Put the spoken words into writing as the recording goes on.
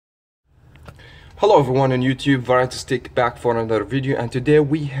Hello everyone on YouTube, Varietystick back for another video, and today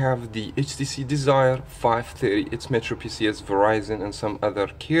we have the HTC Desire 530. It's MetroPCs, Verizon and some other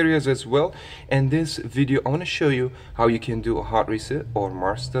carriers as well. And this video I want to show you how you can do a hard reset or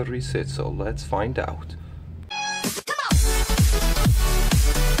master reset, so let's find out.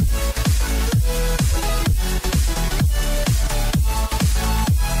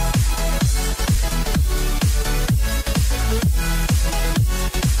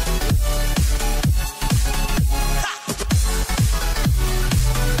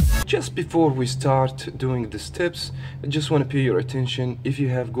 Just before we start doing the steps, I just want to pay your attention. If you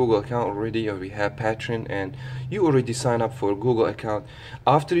have Google account already, or you have Patreon and you already sign up for a Google account,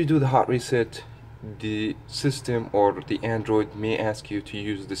 after you do the hard reset, the system or the Android may ask you to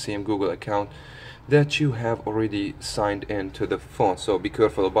use the same Google account that you have already signed into the phone. So be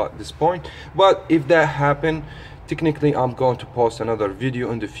careful about this point. But if that happens, technically I'm going to post another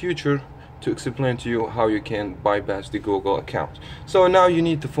video in the future to explain to you how you can bypass the Google account. So now you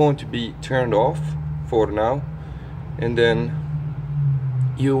need the phone to be turned off for now, and then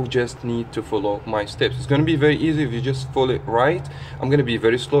you just need to follow my steps. It's going to be very easy if you just follow it right. I'm going to be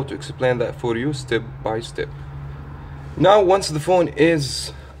very slow to explain that for you step by step. Now once the phone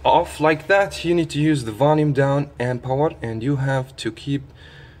is off like that, you need to use the volume down and power, and you have to keep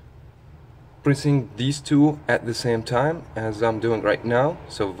pressing these two at the same time as I'm doing right now.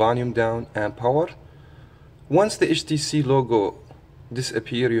 So volume down and power. Once the HTC logo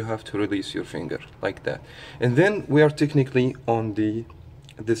disappear, you have to release your finger like that, and then we are technically on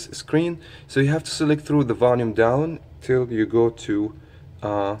this screen. So you have to select through the volume down till you go to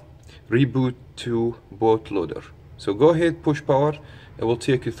reboot to bootloader. So go ahead, push power, it will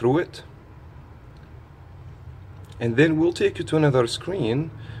take you through it, and then we'll take you to another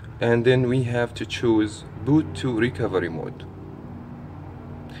screen, and then we have to choose boot to recovery mode.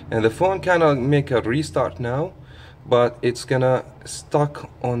 And the phone cannot make a restart now, but it's gonna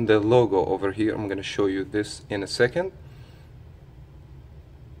stuck on the logo over here. I'm gonna show you this in a second.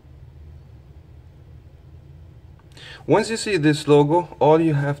 Once you see this logo, all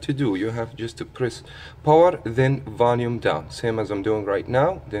you have to do, you have just to press power, then volume down, same as I'm doing right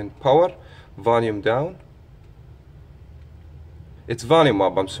now, then power, volume down. It's volume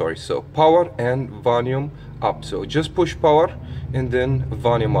up, I'm sorry. So power and volume up. So just push power and then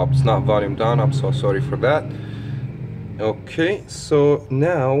volume up. It's not volume down. I'm so sorry for that. Okay, so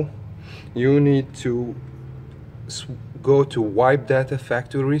now you need to go to wipe data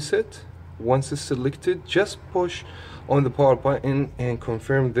factory reset. Once it's selected, just push on the power button and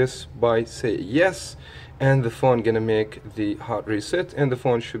confirm this by say yes, and the phone gonna make the hard reset, and the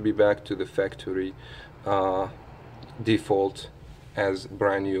phone should be back to the factory default as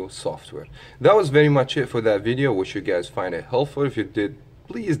brand new software. That was very much it for that video. Wish you guys find it helpful. If you did,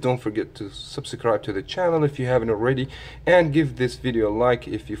 please don't forget to subscribe to the channel if you haven't already, and give this video a like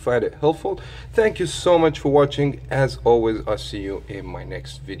if you find it helpful. Thank you so much for watching. As always, I'll see you in my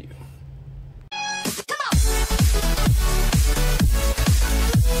next video.